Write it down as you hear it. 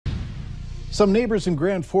Some neighbors in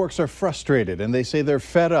Grand Forks are frustrated, and they say they're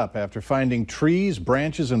fed up after finding trees,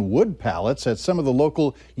 branches, and wood pallets at some of the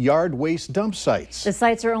local yard waste dump sites. The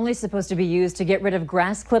sites are only supposed to be used to get rid of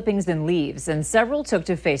grass clippings and leaves, and several took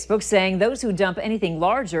to Facebook saying those who dump anything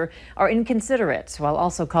larger are inconsiderate, while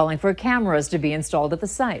also calling for cameras to be installed at the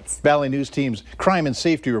sites. Valley News Team's crime and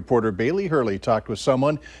safety reporter Bailey Hurley talked with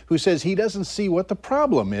someone who says he doesn't see what the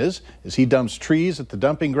problem is, as he dumps trees at the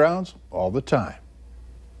dumping grounds all the time.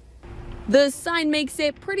 The sign makes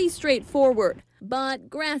it pretty straightforward, but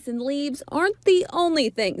grass and leaves aren't the only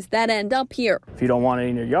things that end up here. If you don't want it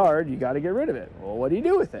in your yard, you got to get rid of it. Well, what do you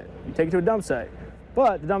do with it? You take it to a dump site.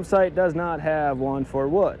 But the dump site does not have one for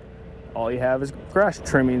wood. All you have is grass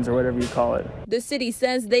trimmings or whatever you call it. The city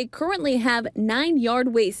says they currently have 9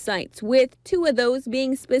 yard waste sites, with 2 of those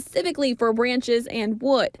being specifically for branches and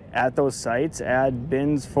wood. At those sites, add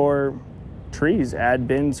bins for trees, add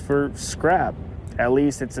bins for scrap. At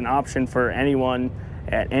least it's an option for anyone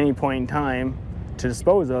at any point in time to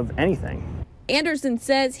dispose of anything. Anderson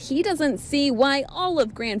says he doesn't see why all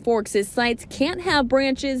of Grand Forks' sites can't have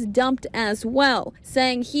branches dumped as well,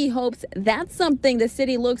 saying he hopes that's something the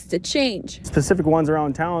city looks to change. Specific ones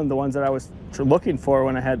around town, the ones that I was looking for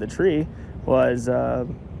when I had the tree, was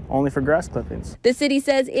only for grass clippings. The city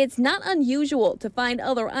says it's not unusual to find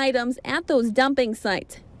other items at those dumping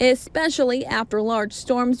sites, especially after large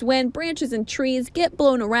storms when branches and trees get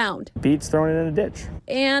blown around. Beets thrown in a ditch.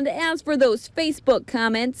 And as for those Facebook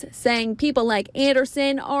comments saying people like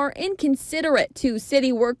Anderson are inconsiderate to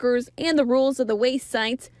city workers and the rules of the waste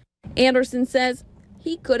sites, Anderson says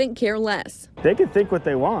he couldn't care less. They can think what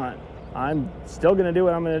they want. I'm still going to do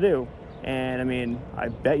what I'm going to do. And I mean, I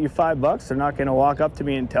bet you $5 they're not going to walk up to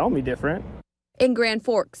me and tell me different. In Grand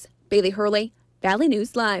Forks, Bailey Hurley, Valley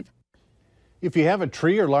News Live. If you have a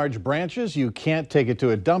tree or large branches, you can't take it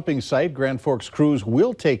to a dumping site. Grand Forks crews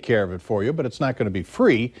will take care of it for you, but it's not going to be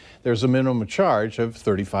free. There's a minimum charge of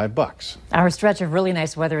 $35. Our stretch of really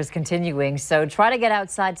nice weather is continuing, so try to get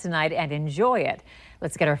outside tonight and enjoy it.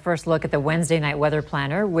 Let's get our first look at the Wednesday night weather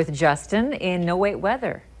planner with Justin in No Wait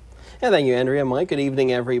Weather. Yeah, thank you, Andrea. Mike, good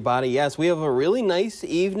evening, everybody. Yes, we have a really nice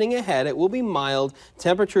evening ahead. It will be mild.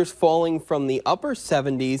 Temperatures falling from the upper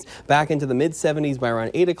 70s back into the mid 70s by around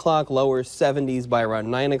 8 o'clock, lower 70s by around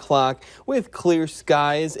 9 o'clock. With clear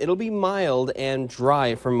skies, it'll be mild and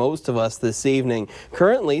dry for most of us this evening.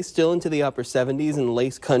 Currently, still into the upper 70s in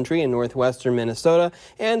Lakes Country in northwestern Minnesota,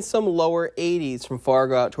 and some lower 80s from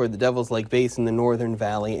Fargo out toward the Devil's Lake Basin, the Northern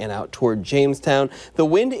Valley, and out toward Jamestown. The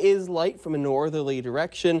wind is light from a northerly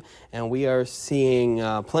direction, and we are seeing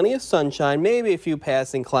plenty of sunshine, maybe a few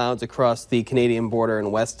passing clouds across the Canadian border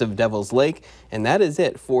and west of Devil's Lake. And that is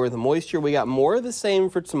it for the moisture. We got more of the same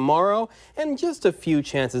for tomorrow and just a few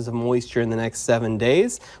chances of moisture in the next 7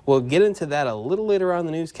 days. We'll get into that a little later on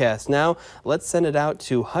the newscast. Now, let's send it out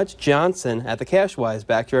to Hutch Johnson at the Cashwise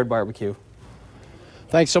Backyard Barbecue.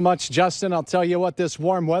 Thanks so much, Justin. I'll tell you what, this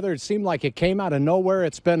warm weather, it seemed like it came out of nowhere.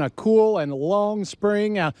 It's been a cool and long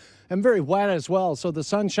spring and very wet as well. So the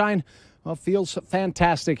sunshine, well, feels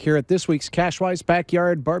fantastic here at this week's Cashwise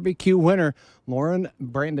Backyard Barbecue winner, Lauren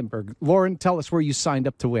Brandenburg. Lauren, tell us where you signed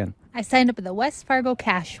up to win. I signed up at the West Fargo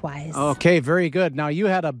Cashwise. Okay, very good. Now, you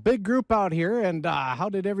had a big group out here, and how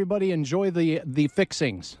did everybody enjoy the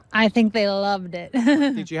fixings? I think they loved it.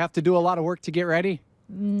 Did you have to do a lot of work to get ready?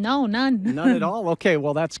 No, none. None at all? Okay,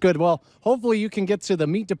 well, that's good. Well, hopefully you can get to the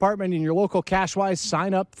meat department in your local Cashwise,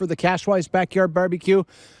 sign up for the Cashwise Backyard Barbecue.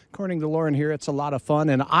 According to Lauren here, it's a lot of fun,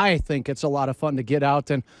 and I think it's a lot of fun to get out,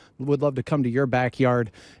 and would love to come to your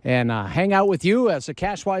backyard and hang out with you as the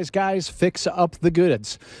Cashwise guys fix up the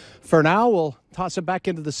goods. For now, we'll toss it back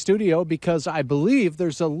into the studio because I believe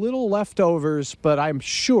there's a little leftovers, but I'm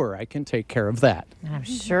sure I can take care of that. I'm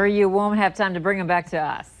sure you won't have time to bring them back to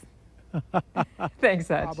us. Thanks,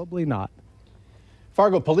 Hutch. Probably not.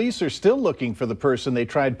 Fargo police are still looking for the person they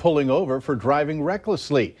tried pulling over for driving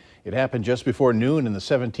recklessly. It happened just before noon in the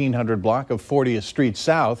 1700 block of 40th Street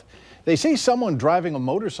South. They say someone driving a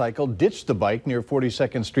motorcycle ditched the bike near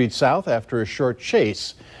 42nd Street South after a short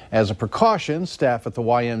chase. As a precaution, staff at the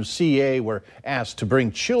YMCA were asked to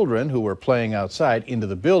bring children who were playing outside into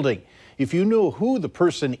the building. If you know who the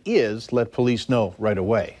person is, let police know right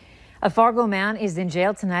away. A Fargo man is in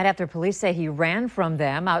jail tonight after police say he ran from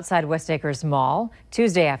them outside West Acres Mall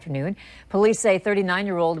Tuesday afternoon. Police say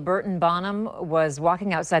 39-year-old Burton Bonham was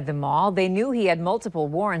walking outside the mall. They knew he had multiple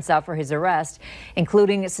warrants out for his arrest,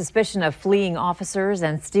 including suspicion of fleeing officers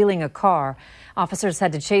and stealing a car. Officers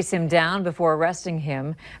had to chase him down before arresting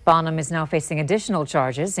him. Bonham is now facing additional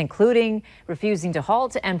charges, including refusing to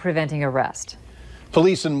halt and preventing arrest.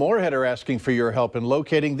 Police in Moorhead are asking for your help in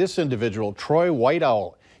locating this individual, Troy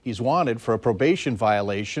Whiteowl. He's wanted for a probation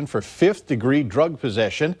violation for 5th-degree drug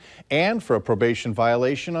possession and for a probation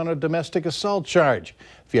violation on a domestic assault charge.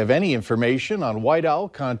 If you have any information on White Owl,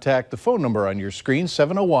 contact the phone number on your screen,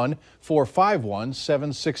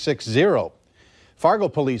 701-451-7660. Fargo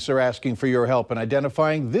police are asking for your help in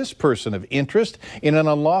identifying this person of interest in an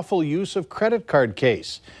unlawful use of credit card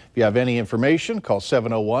case. If you have any information, call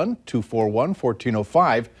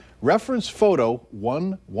 701-241-1405, reference photo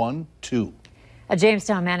 112. A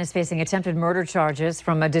Jamestown man is facing attempted murder charges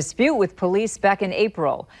from a dispute with police back in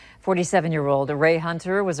April. 47-year-old Ray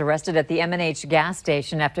Hunter was arrested at the M&H gas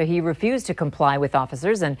station after he refused to comply with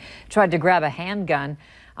officers and tried to grab a handgun.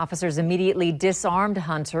 Officers immediately disarmed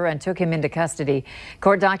Hunter and took him into custody.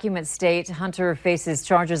 Court documents state Hunter faces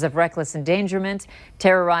charges of reckless endangerment,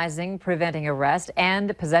 terrorizing, preventing arrest,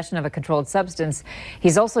 and possession of a controlled substance.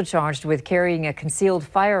 He's also charged with carrying a concealed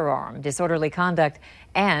firearm, disorderly conduct,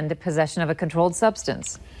 and possession of a controlled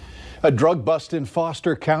substance. A drug bust in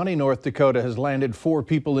Foster County, North Dakota has landed 4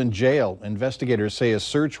 people in jail. Investigators say a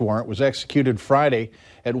search warrant was executed Friday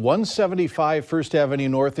at 175 First Avenue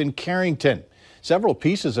North in Carrington. Several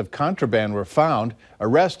pieces of contraband were found.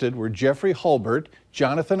 Arrested were Jeffrey Hulbert,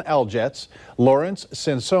 Jonathan Algetz, Lawrence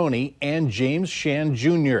Sensoni, and James Shan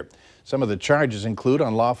Jr. Some of the charges include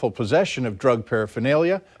unlawful possession of drug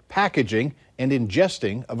paraphernalia, packaging, and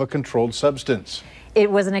ingesting of a controlled substance. It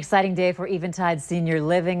was an exciting day for Eventide Senior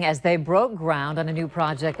Living as they broke ground on a new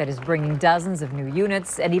project that is bringing dozens of new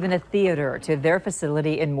units and even a theater to their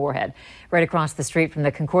facility in Moorhead, right across the street from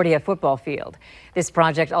the Concordia football field. This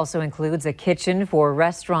project also includes a kitchen for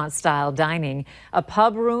restaurant-style dining, a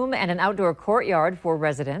pub room, and an outdoor courtyard for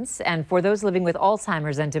residents. And for those living with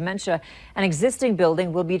Alzheimer's and dementia, an existing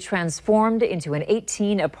building will be transformed into an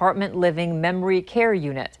 18-apartment living memory care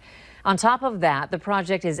unit. On top of that, the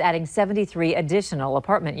project is adding 73 additional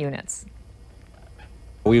apartment units.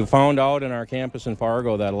 We've found out in our campus in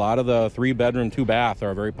Fargo that a lot of the 3-bedroom, 2-bath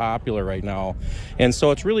are very popular right now. And so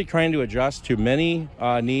it's really trying to adjust to many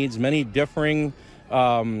needs, many differing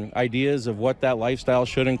ideas of what that lifestyle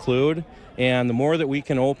should include. And the more that we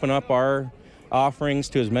can open up our offerings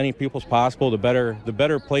to as many people as possible, the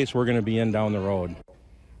better place we're going to be in down the road.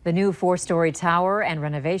 The new 4-story tower and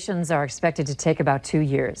renovations are expected to take about 2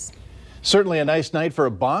 years. Certainly a nice night for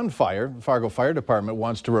a bonfire. The Fargo Fire Department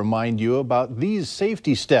wants to remind you about these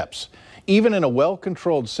safety steps. Even in a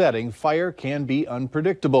well-controlled setting, fire can be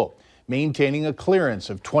unpredictable. Maintaining a clearance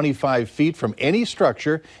of 25 feet from any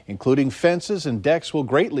structure, including fences and decks, will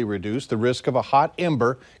greatly reduce the risk of a hot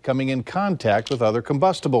ember coming in contact with other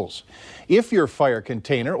combustibles. If your fire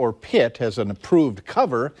container or pit has an approved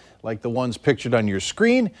cover, like the ones pictured on your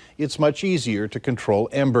screen, it's much easier to control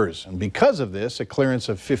embers. And because of this, a clearance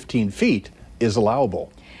of 15 feet is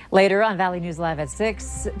allowable. Later on Valley News Live at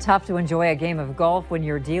 6, tough to enjoy a game of golf when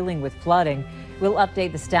you're dealing with flooding. We'll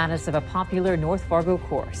update the status of a popular North Fargo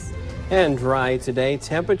course. And dry today.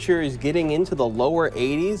 Temperatures getting into the lower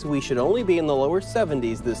 80s. We should only be in the lower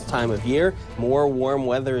 70s this time of year. More warm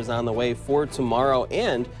weather is on the way for tomorrow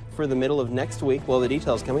and for the middle of next week. Well, the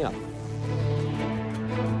details coming up.